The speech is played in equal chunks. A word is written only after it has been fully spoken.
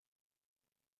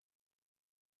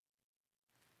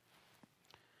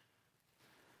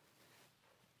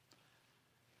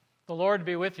The Lord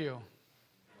be with you.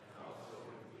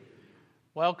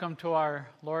 Welcome to our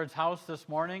Lord's house this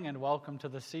morning, and welcome to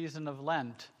the season of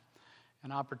Lent,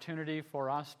 an opportunity for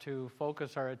us to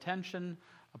focus our attention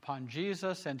upon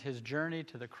Jesus and his journey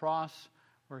to the cross,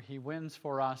 where he wins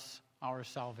for us our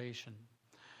salvation.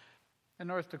 In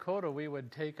North Dakota, we would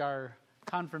take our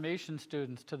confirmation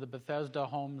students to the Bethesda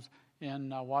homes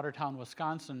in Watertown,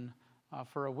 Wisconsin,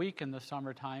 for a week in the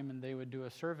summertime, and they would do a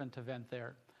servant event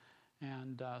there.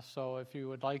 And so if you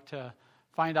would like to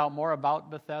find out more about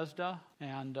Bethesda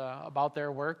and about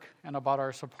their work and about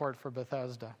our support for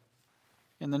Bethesda.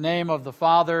 In the name of the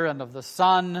Father, and of the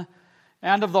Son,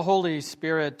 and of the Holy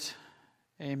Spirit,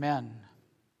 amen.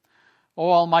 O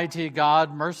Almighty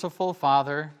God, merciful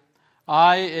Father,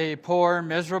 I, a poor,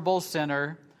 miserable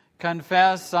sinner,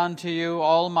 confess unto you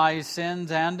all my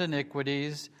sins and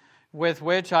iniquities, with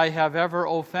which I have ever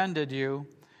offended you,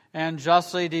 and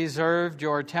justly deserved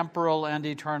your temporal and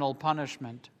eternal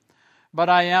punishment. But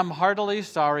I am heartily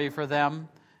sorry for them,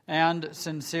 and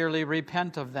sincerely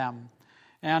repent of them.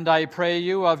 And I pray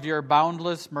you of your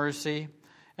boundless mercy,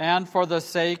 and for the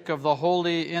sake of the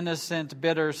holy, innocent,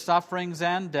 bitter sufferings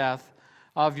and death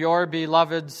of your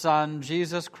beloved Son,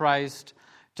 Jesus Christ,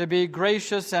 to be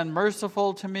gracious and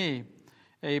merciful to me,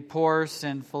 a poor,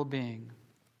 sinful being.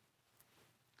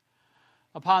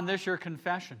 Upon this your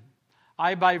confession,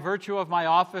 I, by virtue of my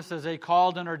office as a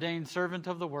called and ordained servant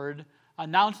of the Word,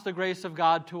 announce the grace of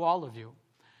God to all of you.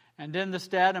 And in the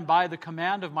stead and by the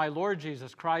command of my Lord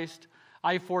Jesus Christ,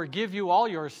 I forgive you all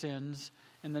your sins,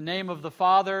 in the name of the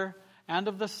Father, and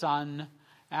of the Son,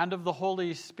 and of the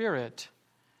Holy Spirit.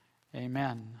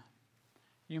 Amen.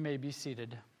 You may be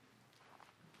seated.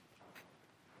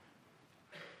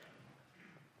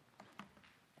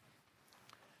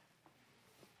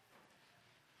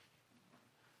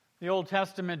 The Old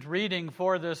Testament reading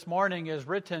for this morning is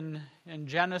written in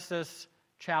Genesis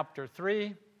chapter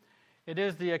 3. It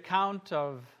is the account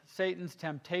of Satan's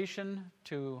temptation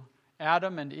to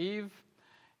Adam and Eve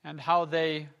and how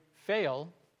they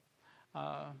fail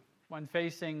when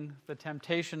facing the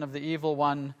temptation of the evil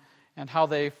one, and how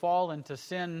they fall into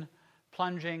sin,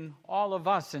 plunging all of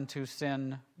us into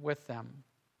sin with them.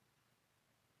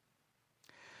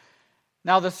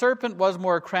 Now the serpent was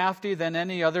more crafty than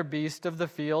any other beast of the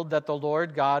field that the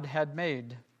Lord God had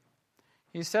made.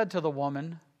 He said to the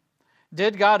woman,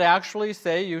 "Did God actually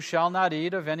say, 'You shall not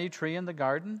eat of any tree in the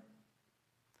garden'?"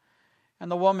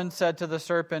 And the woman said to the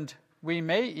serpent, "We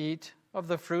may eat of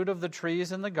the fruit of the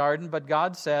trees in the garden, but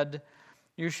God said,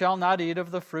 'You shall not eat of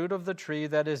the fruit of the tree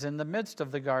that is in the midst of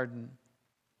the garden.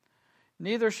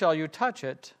 Neither shall you touch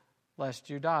it, lest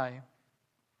you die.'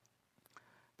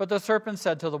 But the serpent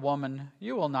said to the woman,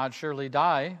 'You will not surely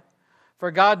die, for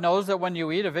God knows that when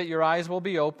you eat of it, your eyes will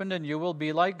be opened, and you will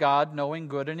be like God, knowing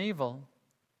good and evil.'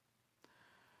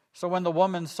 So when the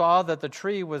woman saw that the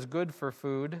tree was good for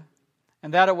food,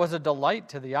 and that it was a delight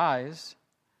to the eyes,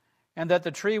 and that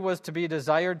the tree was to be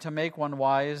desired to make one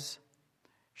wise,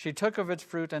 she took of its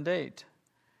fruit and ate.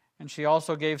 And she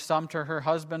also gave some to her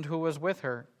husband who was with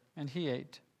her, and he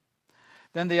ate.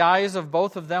 Then the eyes of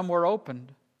both of them were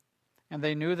opened, and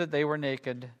they knew that they were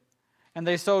naked. And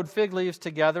they sewed fig leaves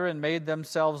together and made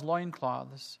themselves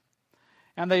loincloths.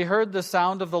 And they heard the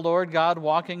sound of the Lord God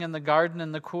walking in the garden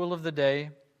in the cool of the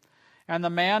day. And the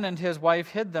man and his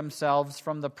wife hid themselves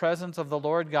from the presence of the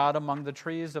Lord God among the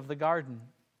trees of the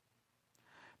garden.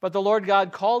 But the Lord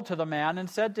God called to the man and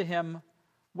said to him,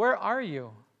 'Where are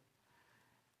you?'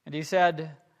 And he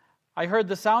said, 'I heard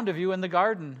the sound of you in the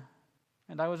garden,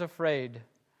 and I was afraid,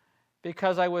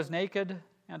 because I was naked,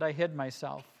 and I hid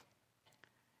myself.'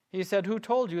 He said, 'Who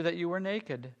told you that you were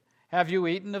naked? Have you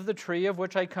eaten of the tree of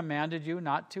which I commanded you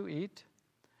not to eat?'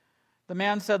 The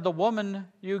man said, 'The woman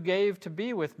you gave to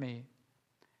be with me,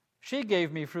 she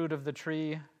gave me fruit of the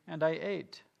tree, and I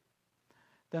ate.'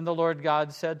 Then the Lord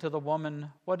God said to the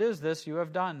woman, 'What is this you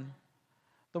have done?'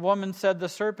 The woman said, 'The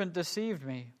serpent deceived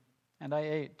me, and I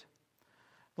ate.'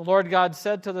 The Lord God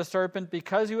said to the serpent,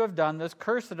 'Because you have done this,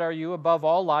 cursed are you above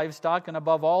all livestock and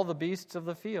above all the beasts of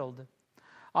the field.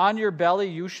 On your belly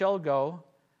you shall go,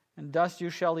 and dust you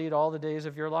shall eat all the days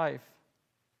of your life.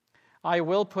 I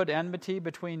will put enmity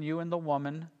between you and the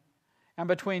woman, and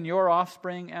between your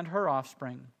offspring and her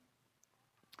offspring.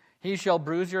 He shall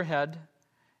bruise your head,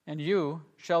 and you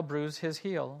shall bruise his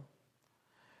heel.'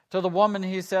 To the woman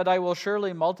he said, 'I will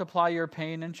surely multiply your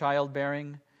pain in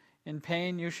childbearing. In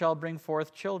pain you shall bring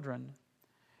forth children.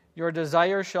 Your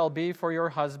desire shall be for your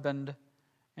husband,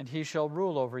 and he shall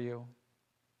rule over you.'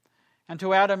 And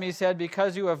to Adam he said,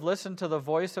 'Because you have listened to the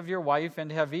voice of your wife,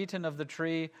 and have eaten of the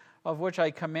tree of which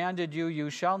I commanded you, you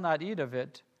shall not eat of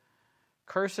it.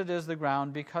 Cursed is the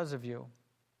ground because of you.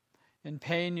 In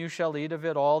pain you shall eat of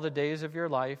it all the days of your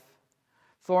life.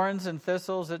 Thorns and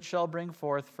thistles it shall bring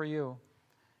forth for you,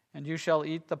 and you shall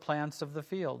eat the plants of the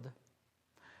field.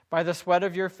 By the sweat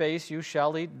of your face you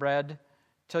shall eat bread,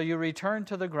 till you return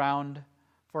to the ground,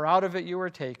 for out of it you were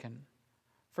taken.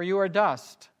 For you are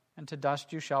dust, and to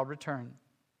dust you shall return.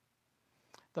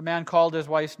 The man called his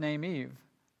wife's name Eve,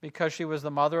 because she was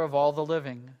the mother of all the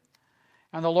living.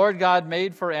 And the Lord God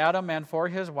made for Adam and for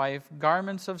his wife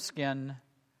garments of skin,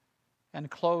 and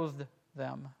clothed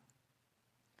them.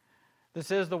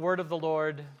 This is the word of the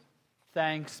Lord.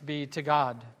 Thanks be to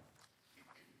God.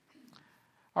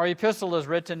 Our epistle is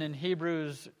written in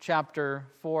Hebrews chapter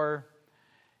 4.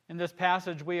 In this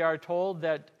passage we are told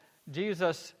that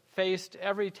Jesus faced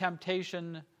every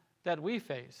temptation that we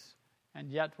face,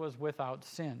 and yet was without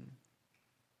sin.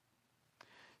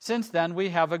 Since then we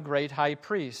have a great high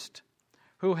priest,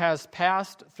 who has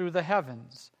passed through the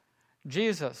heavens,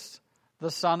 Jesus,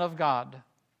 the Son of God.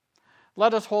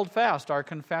 Let us hold fast our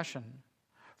confession.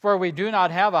 For we do not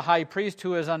have a high priest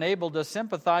who is unable to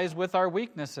sympathize with our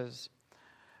weaknesses,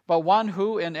 but one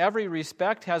who in every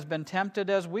respect has been tempted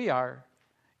as we are,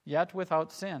 yet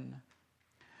without sin.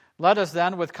 Let us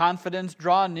then with confidence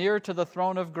draw near to the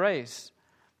throne of grace,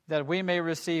 that we may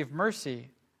receive mercy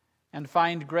and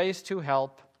find grace to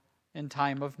help in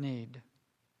time of need.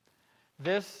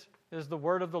 This is the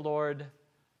word of the Lord.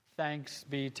 Thanks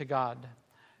be to God.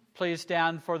 Please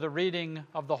stand for the reading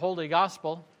of the Holy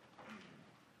Gospel.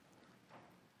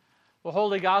 The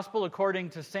Holy Gospel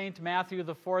according to St. Matthew,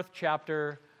 the 4th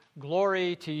chapter.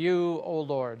 Glory to you, O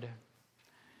Lord.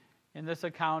 In this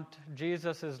account,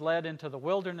 Jesus is led into the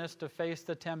wilderness to face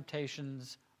the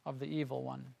temptations of the evil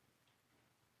one.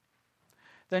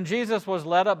 Then Jesus was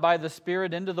led up by the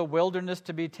Spirit into the wilderness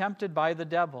to be tempted by the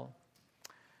devil.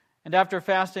 And after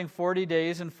fasting 40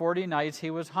 days and 40 nights, he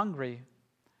was hungry.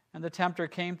 And the tempter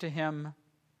came to him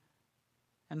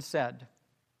and said,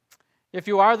 "If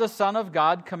you are the Son of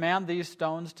God, command these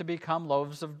stones to become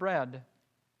loaves of bread."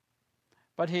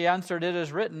 But he answered, "It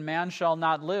is written, man shall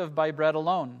not live by bread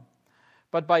alone,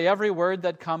 but by every word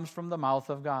that comes from the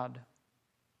mouth of God."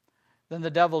 Then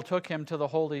the devil took him to the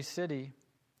holy city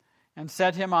and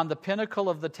set him on the pinnacle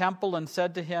of the temple and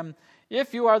said to him,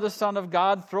 "If you are the Son of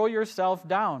God, throw yourself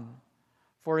down,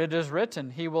 for it is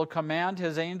written, he will command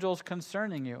his angels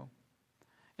concerning you,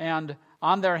 and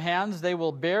on their hands they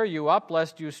will bear you up,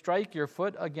 lest you strike your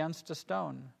foot against a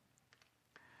stone."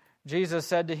 Jesus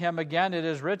said to him again, "It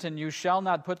is written, you shall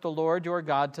not put the Lord your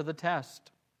God to the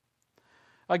test."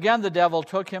 Again the devil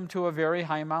took him to a very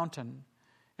high mountain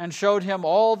and showed him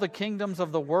all the kingdoms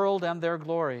of the world and their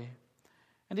glory.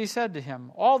 And he said to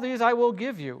him, "All these I will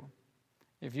give you,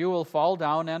 if you will fall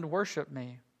down and worship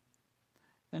me."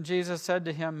 Then Jesus said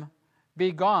to him,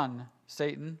 "Begone,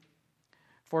 Satan,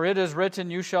 for it is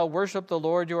written, you shall worship the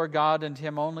Lord your God, and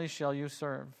him only shall you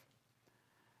serve."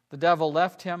 The devil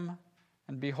left him,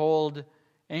 and behold,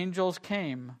 angels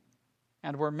came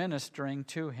and were ministering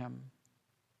to him.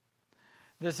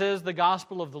 This is the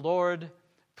gospel of the Lord.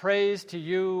 Praise to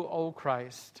you, O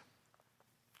Christ.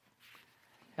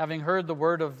 Having heard the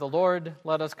word of the Lord,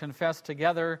 let us confess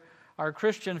together our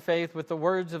Christian faith with the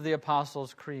words of the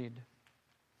Apostles' Creed.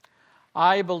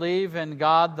 I believe in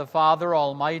God the Father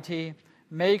Almighty,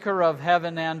 maker of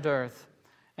heaven and earth,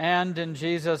 and in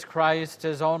Jesus Christ,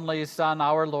 his only Son,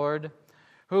 our Lord,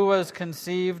 who was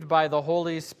conceived by the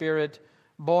Holy Spirit,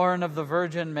 born of the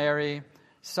Virgin Mary,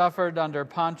 suffered under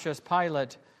Pontius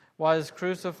Pilate, was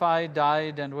crucified,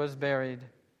 died, and was buried.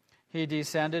 He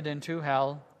descended into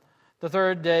hell. The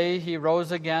third day he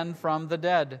rose again from the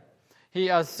dead. He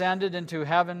ascended into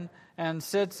heaven and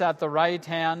sits at the right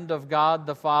hand of God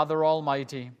the Father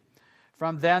Almighty.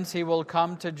 From thence he will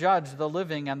come to judge the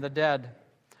living and the dead.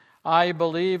 I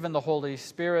believe in the Holy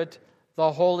Spirit,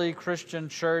 the holy Christian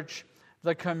church,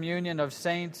 the communion of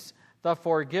saints, the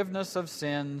forgiveness of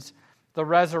sins, the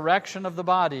resurrection of the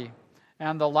body,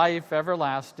 and the life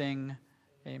everlasting.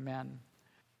 Amen.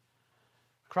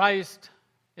 Christ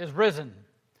is risen.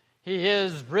 He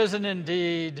is risen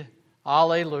indeed.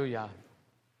 Alleluia.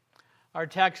 Our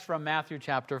text from Matthew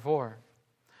chapter 4.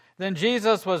 Then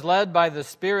Jesus was led by the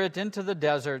Spirit into the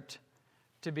desert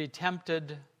to be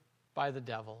tempted by the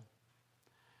devil.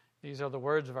 These are the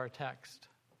words of our text.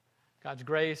 God's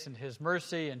grace and his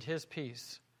mercy and his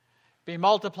peace be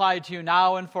multiplied to you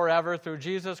now and forever through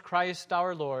Jesus Christ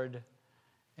our Lord.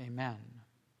 Amen.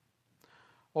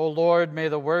 O Lord, may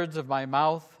the words of my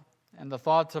mouth and the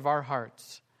thoughts of our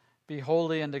hearts be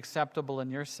holy and acceptable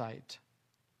in your sight.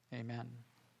 Amen.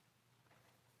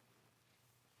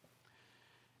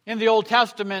 In the Old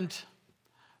Testament,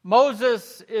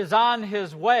 Moses is on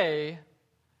his way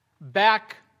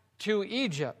back to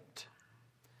Egypt.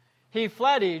 He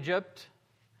fled Egypt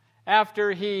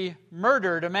after he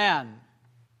murdered a man.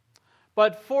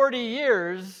 But 40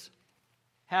 years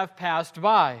have passed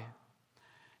by,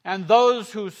 and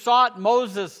those who sought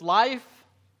Moses' life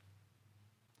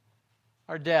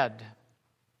are dead.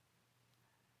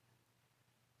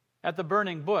 At the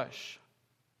burning bush,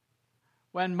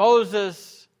 when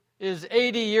Moses is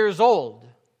 80 years old,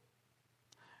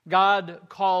 God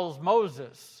calls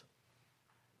Moses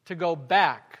to go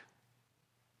back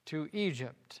to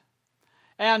Egypt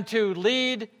and to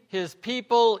lead his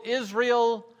people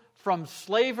Israel from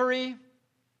slavery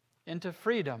into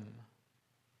freedom.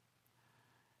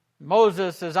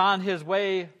 Moses is on his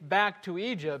way back to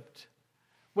Egypt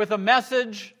with a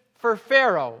message for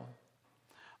Pharaoh.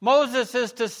 Moses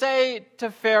is to say to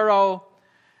Pharaoh,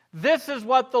 "This is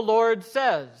what the Lord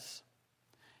says.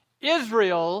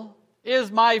 Israel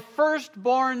is my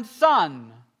firstborn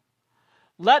son.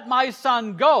 Let my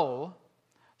son go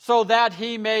so that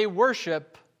he may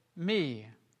worship me."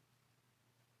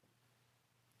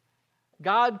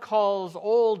 God calls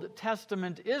Old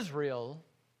Testament Israel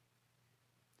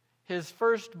his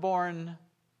firstborn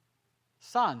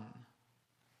son.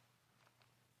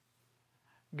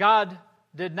 God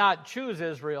did not choose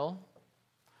Israel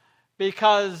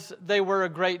because they were a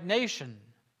great nation.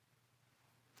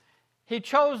 He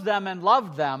chose them and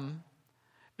loved them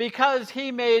because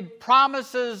he made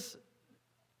promises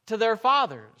to their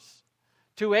fathers,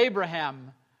 to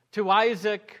Abraham, to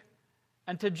Isaac,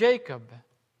 and to Jacob.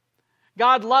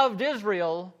 God loved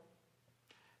Israel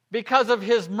because of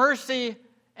his mercy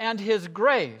and his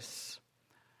grace,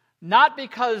 not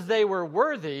because they were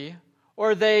worthy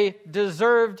or they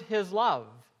deserved his love.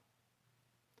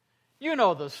 You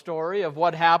know the story of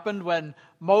what happened when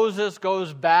Moses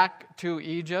goes back to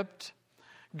Egypt.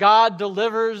 God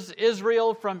delivers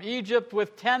Israel from Egypt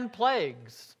with 10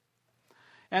 plagues.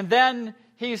 And then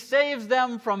he saves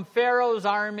them from Pharaoh's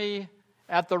army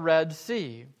at the Red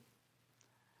Sea.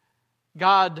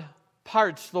 God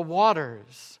parts the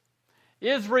waters.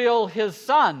 Israel, his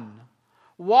son,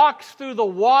 walks through the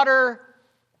water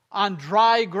on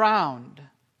dry ground.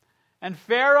 And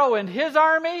Pharaoh and his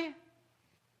army,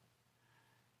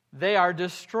 they are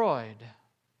destroyed.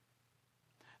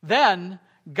 Then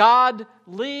God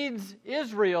leads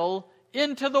Israel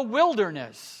into the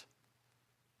wilderness.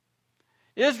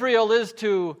 Israel is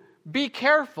to be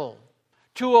careful,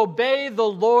 to obey the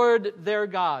Lord their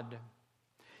God.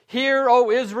 "Hear, O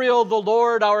Israel, the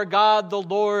Lord our God, the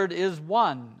Lord is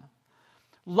one.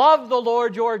 Love the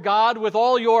Lord your God with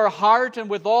all your heart and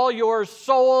with all your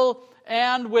soul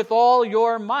and with all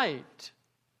your might."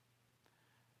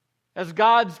 As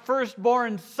God's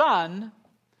firstborn son,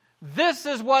 this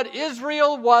is what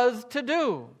Israel was to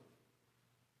do.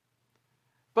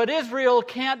 But Israel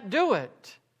can't do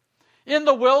it. In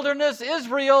the wilderness,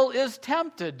 Israel is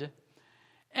tempted.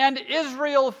 And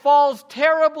Israel falls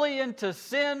terribly into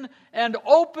sin and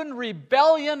open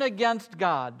rebellion against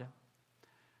God.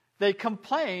 They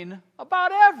complain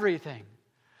about everything.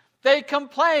 They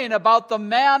complain about the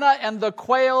manna and the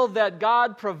quail that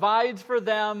God provides for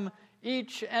them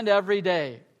each and every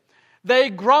day. They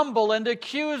grumble and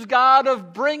accuse God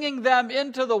of bringing them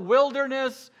into the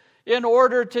wilderness in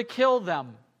order to kill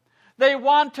them. They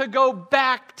want to go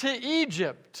back to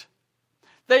Egypt.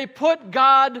 They put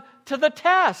God to the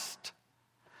test.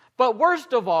 But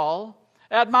worst of all,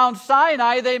 at Mount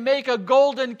Sinai, they make a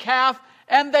golden calf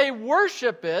and they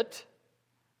worship it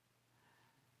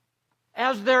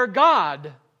as their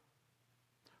God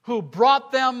who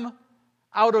brought them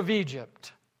out of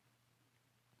Egypt.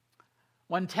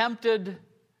 When tempted,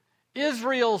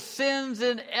 Israel sins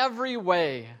in every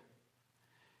way.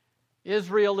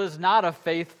 Israel is not a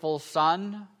faithful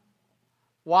son.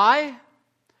 Why?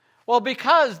 Well,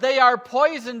 because they are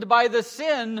poisoned by the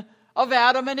sin of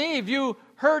Adam and Eve. You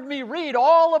heard me read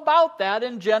all about that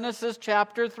in Genesis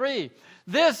chapter 3.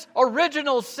 This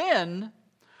original sin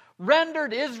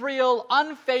rendered Israel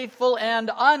unfaithful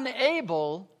and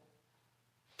unable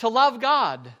to love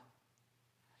God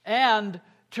and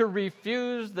to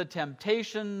refuse the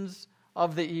temptations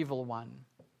of the evil one.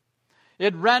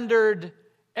 It rendered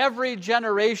every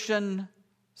generation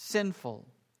sinful.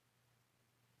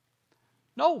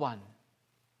 No one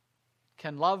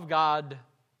can love God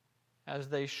as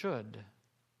they should.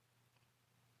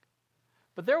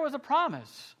 But there was a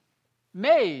promise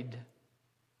made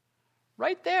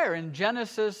right there in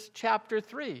Genesis chapter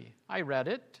 3. I read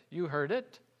it, you heard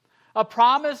it. A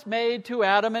promise made to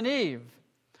Adam and Eve.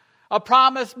 A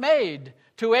promise made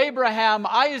to Abraham,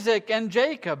 Isaac, and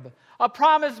Jacob. a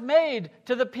promise made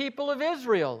to the people of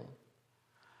Israel,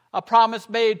 a promise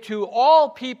made to all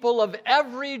people of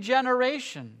every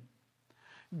generation.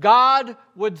 God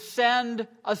would send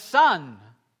a Son,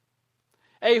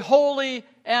 a holy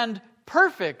and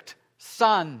perfect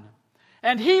Son,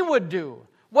 and He would do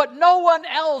what no one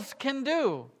else can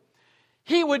do.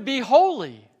 He would be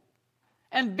holy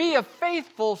and be a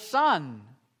faithful Son.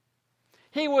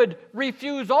 He would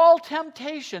refuse all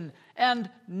temptation and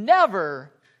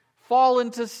never fall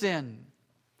into sin.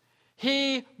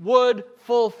 He would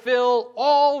fulfill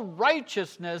all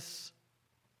righteousness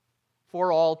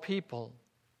for all people.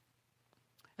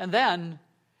 And then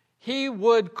He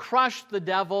would crush the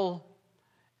devil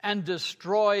and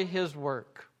destroy his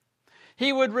work.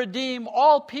 He would redeem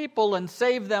all people and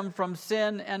save them from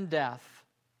sin and death.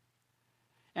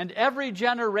 And every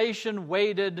generation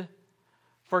waited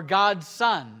for God's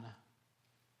Son,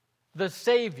 the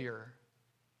Savior,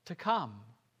 to come.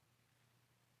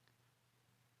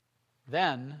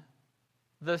 Then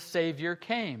the Savior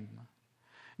came.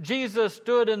 Jesus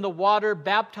stood in the water,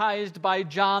 baptized by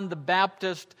John the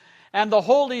Baptist, and the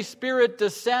Holy Spirit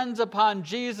descends upon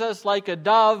Jesus like a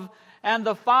dove, and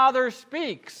the Father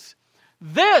speaks,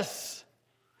 This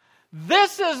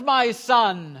is my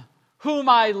Son, whom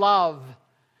I love,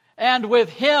 and with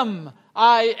Him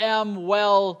I am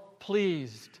well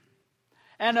pleased.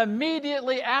 And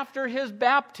immediately after His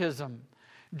baptism,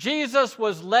 Jesus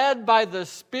was led by the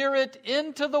Spirit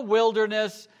into the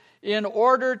wilderness in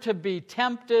order to be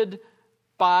tempted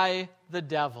by the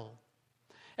devil.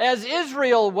 As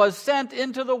Israel was sent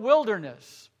into the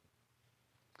wilderness,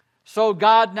 so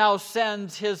God now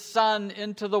sends His Son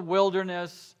into the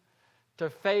wilderness to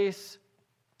face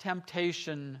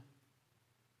temptation,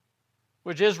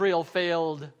 which Israel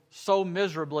failed so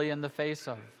miserably in the face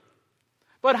of.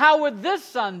 But how would this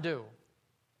Son do?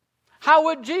 How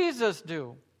would Jesus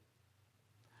do?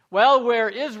 Well, where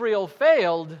Israel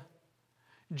failed,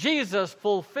 Jesus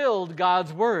fulfilled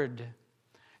God's word.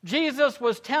 Jesus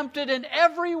was tempted in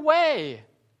every way,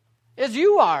 as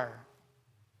you are.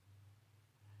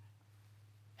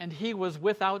 And He was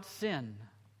without sin.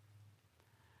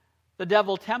 The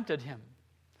devil tempted Him.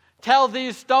 Tell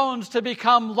these stones to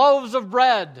become loaves of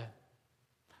bread.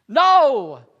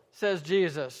 No, says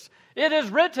Jesus. It is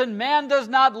written, man does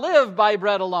not live by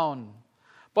bread alone,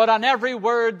 but on every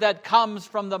word that comes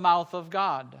from the mouth of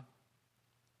God.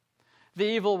 The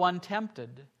evil one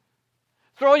tempted.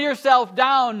 Throw yourself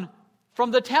down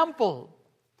from the temple,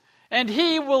 and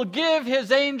He will give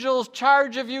His angels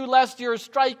charge of you, lest you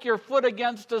strike your foot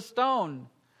against a stone.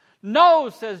 No,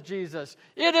 says Jesus,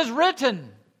 it is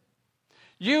written,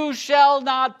 you shall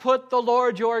not put the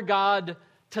Lord your God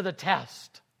to the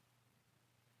test.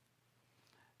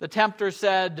 The tempter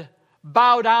said,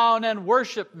 bow down and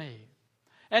worship me,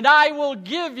 and I will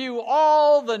give you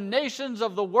all the nations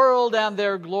of the world and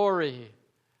their glory.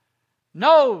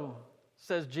 No,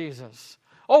 says Jesus,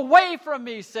 away from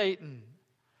me, Satan,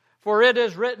 for it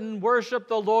is written, worship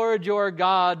the Lord your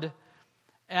God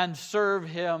and serve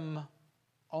Him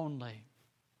only.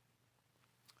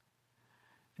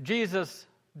 Jesus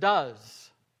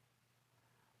does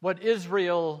what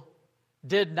Israel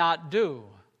did not do.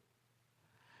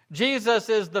 Jesus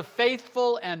is the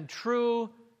faithful and true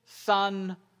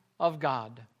Son of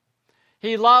God.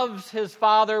 He loves His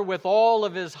Father with all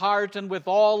of His heart and with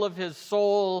all of His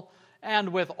soul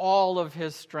and with all of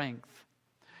His strength.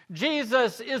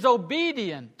 Jesus is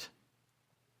obedient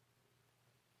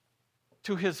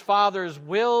to His Father's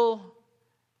will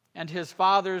and His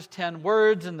Father's 10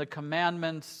 words and the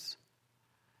commandments.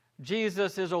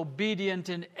 Jesus is obedient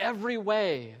in every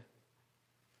way.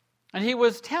 And He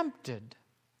was tempted,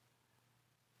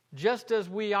 just as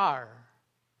we are,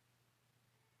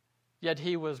 yet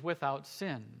He was without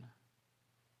sin.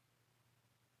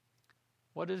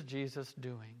 What is Jesus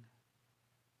doing?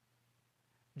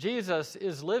 Jesus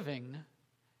is living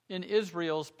in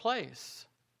Israel's place.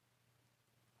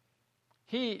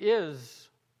 He is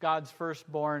God's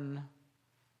firstborn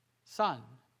Son.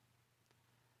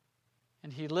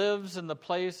 And He lives in the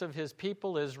place of His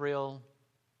people Israel,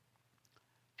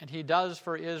 and He does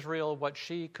for Israel what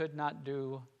she could not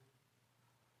do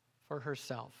for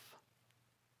herself.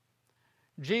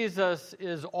 Jesus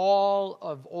is all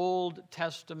of Old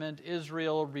Testament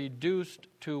Israel reduced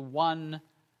to one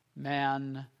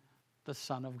man, the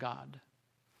Son of God.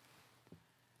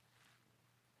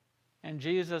 And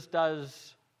Jesus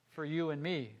does for you and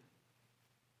me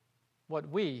what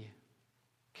we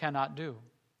cannot do.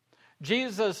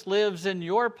 Jesus lives in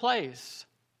your place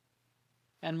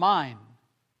and mine.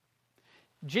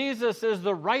 Jesus is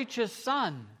the righteous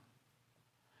Son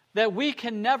that we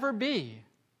can never be.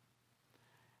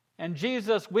 And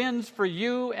Jesus wins for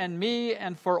you and me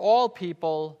and for all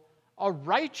people a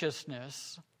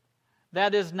righteousness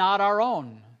that is not our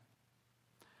own.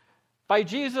 By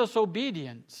Jesus'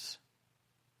 obedience,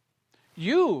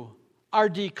 you are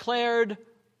declared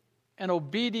an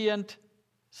obedient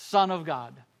Son of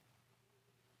God.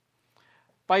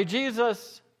 By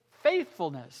Jesus'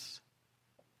 faithfulness,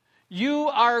 you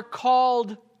are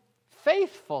called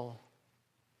faithful.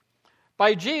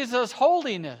 By Jesus'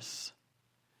 holiness,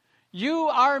 you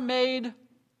are made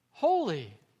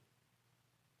holy.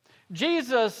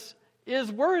 Jesus is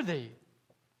worthy,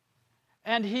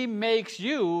 and he makes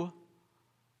you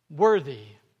worthy.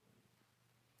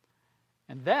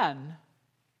 And then,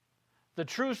 the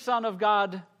true Son of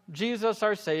God, Jesus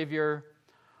our Savior,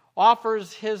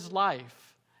 offers his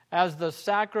life as the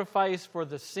sacrifice for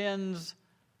the sins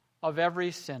of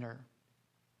every sinner.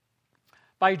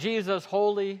 By Jesus'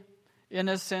 holy,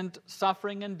 innocent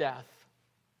suffering and death,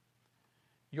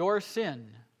 your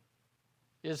sin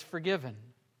is forgiven.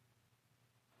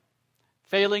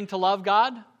 Failing to love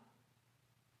God?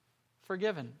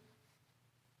 Forgiven.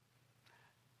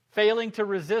 Failing to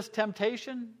resist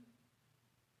temptation?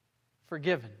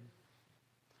 Forgiven.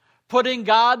 Putting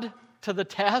God to the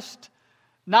test?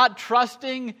 Not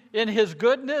trusting in his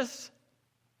goodness?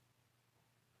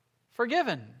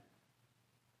 Forgiven.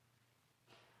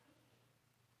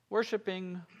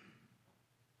 Worshiping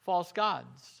false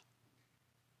gods,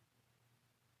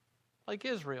 like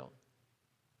Israel,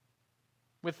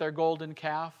 with their golden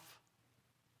calf.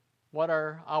 What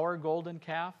are our golden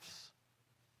calves?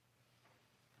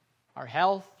 Our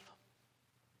health,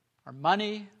 our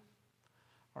money,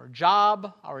 our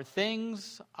job, our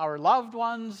things, our loved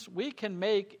ones. We can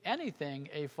make anything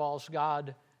a false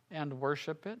god and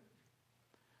worship it.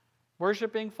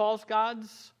 Worshiping false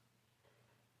gods,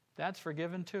 that's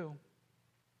forgiven too.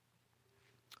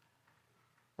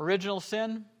 Original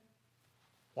sin,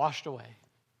 washed away.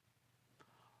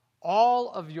 All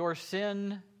of your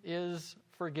sin is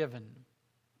forgiven.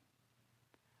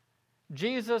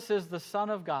 Jesus is the Son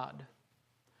of God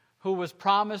who was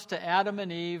promised to Adam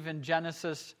and Eve in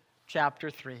Genesis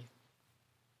chapter 3.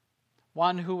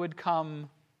 One who would come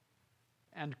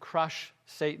and crush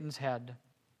Satan's head.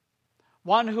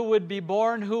 One who would be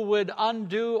born, who would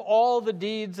undo all the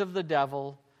deeds of the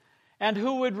devil, and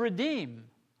who would redeem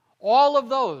all of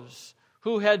those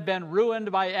who had been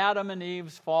ruined by Adam and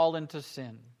Eve's fall into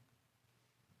sin.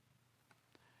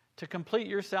 To complete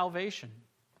your salvation,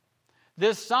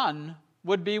 this Son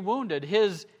would be wounded.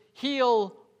 His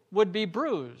heel would be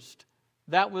bruised.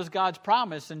 That was God's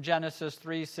promise in Genesis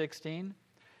 3:16.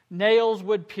 Nails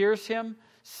would pierce him.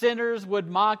 Sinners would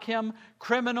mock him.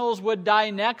 Criminals would die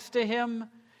next to him.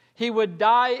 He would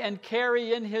die and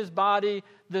carry in his body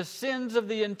the sins of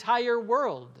the entire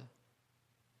world.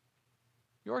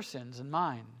 Your sins and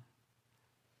mine.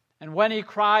 And when he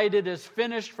cried, "It is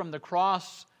finished," from the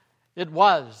cross, it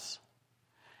was.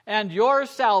 And your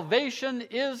salvation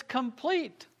is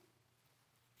complete.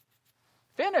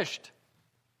 Finished.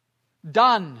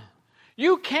 Done.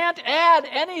 You can't add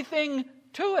anything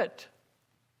to it.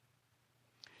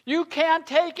 You can't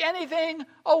take anything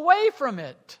away from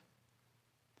it.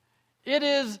 It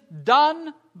is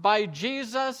done by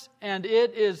Jesus, and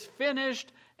it is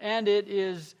finished, and it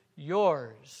is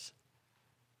yours.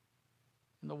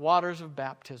 In the waters of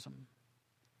baptism,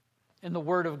 in the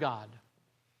Word of God.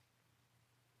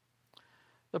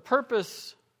 The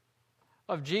purpose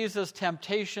of Jesus'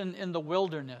 temptation in the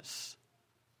wilderness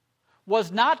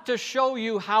was not to show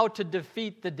you how to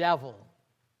defeat the devil.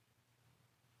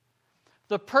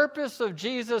 The purpose of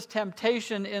Jesus'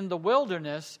 temptation in the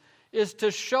wilderness is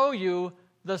to show you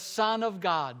the Son of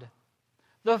God,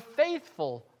 the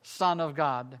faithful Son of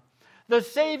God, the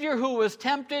Savior who was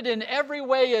tempted in every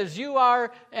way as you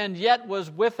are and yet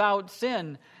was without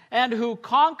sin, and who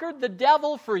conquered the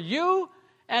devil for you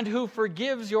and who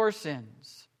forgives your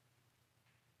sins.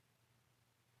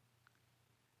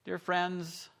 Dear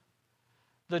friends,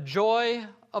 the joy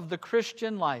of the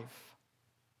Christian life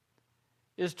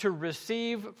is to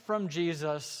receive from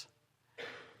Jesus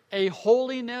a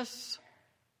holiness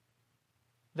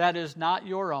that is not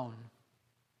your own.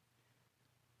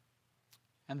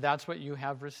 And that's what you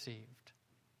have received.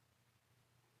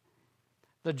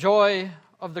 The joy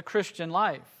of the Christian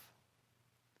life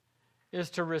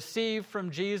is to receive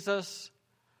from Jesus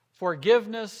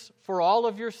forgiveness for all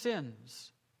of your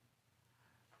sins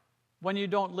when you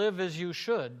don't live as you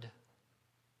should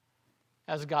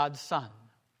as God's Son.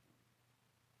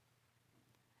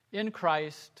 In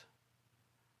Christ,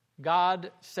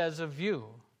 God says of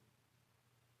you,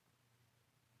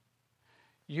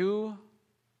 "You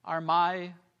are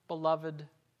my beloved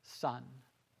Son.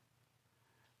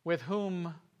 with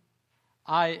whom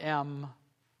I am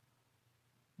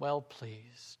well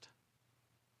pleased.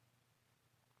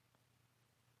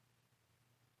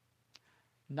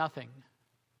 Nothing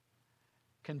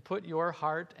can put your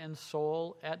heart and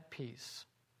soul at peace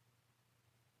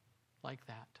like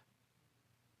that.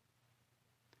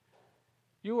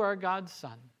 You are God's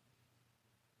son,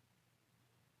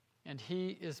 and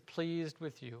He is pleased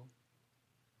with you.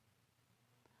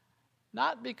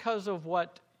 Not because of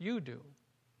what you do,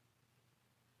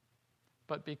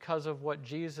 but because of what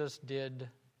Jesus did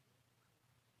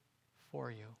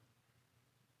for you.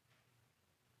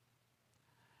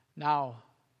 Now,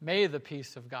 may the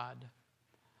peace of God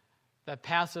that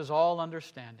passes all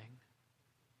understanding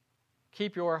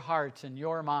keep your hearts and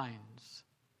your minds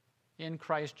in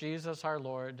Christ Jesus our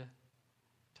Lord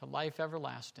to life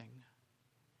everlasting.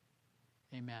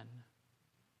 Amen.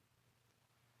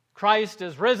 Christ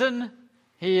is risen.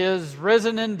 He is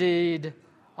risen indeed.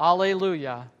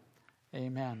 Alleluia.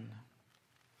 Amen.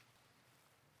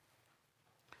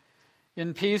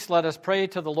 In peace, let us pray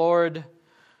to the Lord.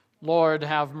 Lord,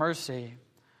 have mercy.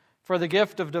 For the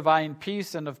gift of divine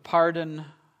peace and of pardon,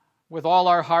 with all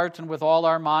our heart and with all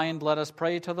our mind, let us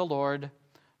pray to the Lord.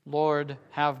 Lord,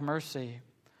 have mercy.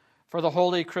 For the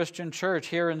holy Christian church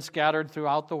here and scattered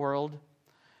throughout the world,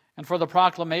 and for the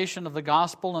proclamation of the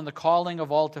gospel and the calling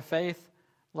of all to faith,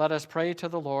 let us pray to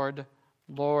the Lord.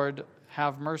 Lord,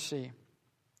 have mercy.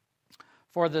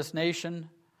 For this nation,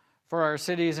 for our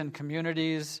cities and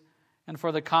communities, and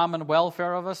for the common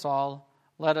welfare of us all,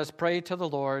 let us pray to the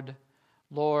Lord.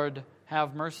 Lord,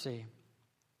 have mercy.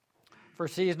 For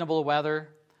seasonable weather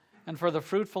and for the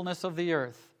fruitfulness of the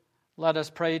earth, let us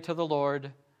pray to the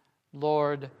Lord.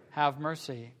 Lord, have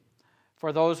mercy.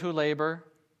 For those who labor,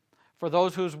 for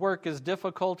those whose work is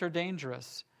difficult or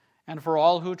dangerous, and for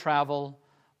all who travel,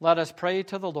 let us pray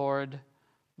to the Lord.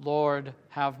 Lord,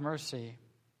 have mercy.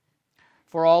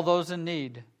 For all those in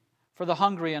need, for the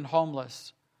hungry and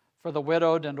homeless, for the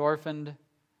widowed and orphaned,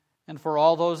 and for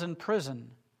all those in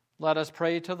prison, let us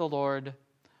pray to the Lord.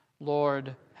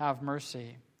 Lord, have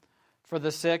mercy. For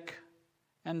the sick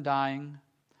and dying,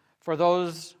 for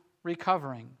those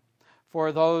recovering,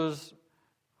 for those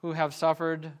who have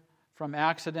suffered from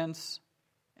accidents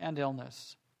and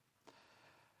illness,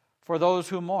 for those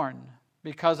who mourn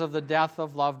because of the death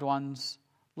of loved ones,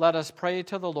 let us pray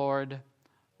to the Lord.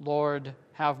 Lord,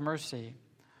 have mercy.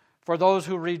 For those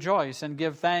who rejoice and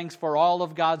give thanks for all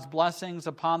of God's blessings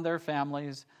upon their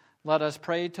families, let us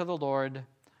pray to the Lord.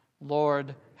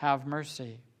 Lord, have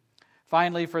mercy.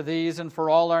 Finally, for these and for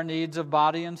all our needs of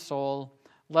body and soul,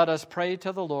 let us pray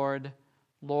to the Lord.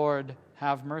 Lord,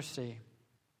 have mercy.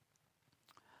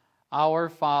 Our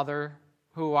Father,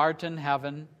 who art in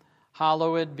heaven,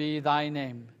 hallowed be thy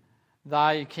name.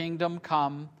 Thy kingdom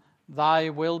come, thy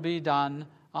will be done,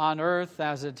 on earth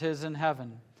as it is in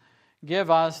heaven.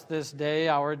 Give us this day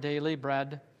our daily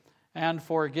bread, and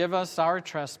forgive us our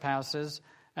trespasses,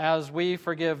 as we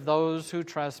forgive those who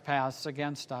trespass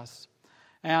against us.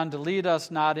 And lead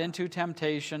us not into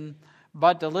temptation,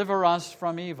 but deliver us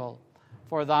from evil.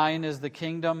 For thine is the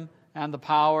kingdom, and the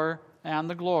power, and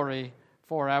the glory,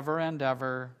 forever and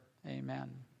ever.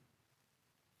 Amen.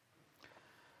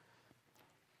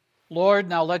 Lord,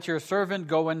 now let your servant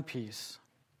go in peace.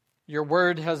 Your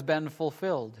word has been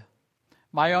fulfilled.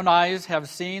 My own eyes have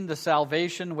seen the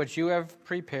salvation which you have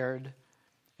prepared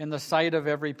in the sight of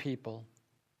every people,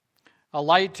 a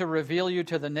light to reveal you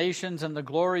to the nations and the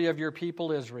glory of your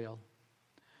people Israel.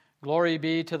 Glory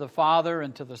be to the Father,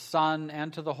 and to the Son,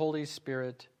 and to the Holy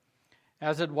Spirit,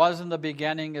 as it was in the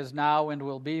beginning, is now, and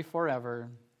will be forever.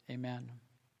 Amen.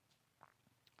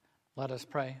 Let us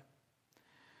pray.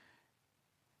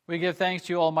 We give thanks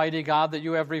to you, Almighty God, that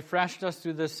you have refreshed us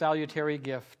through this salutary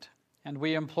gift, and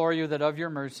we implore you that of your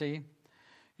mercy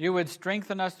you would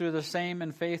strengthen us through the same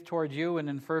in faith toward you and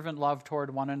in fervent love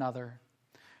toward one another.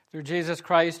 Through Jesus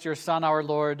Christ, your Son, our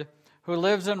Lord, who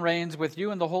lives and reigns with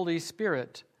you in the Holy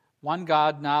Spirit, one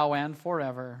God, now and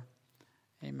forever.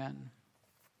 Amen.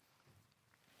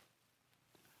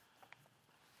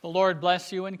 The Lord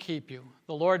bless you and keep you.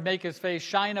 The Lord make his face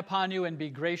shine upon you and be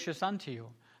gracious unto you.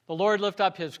 The Lord lift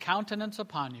up his countenance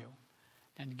upon you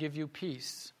and give you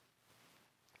peace.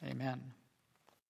 Amen.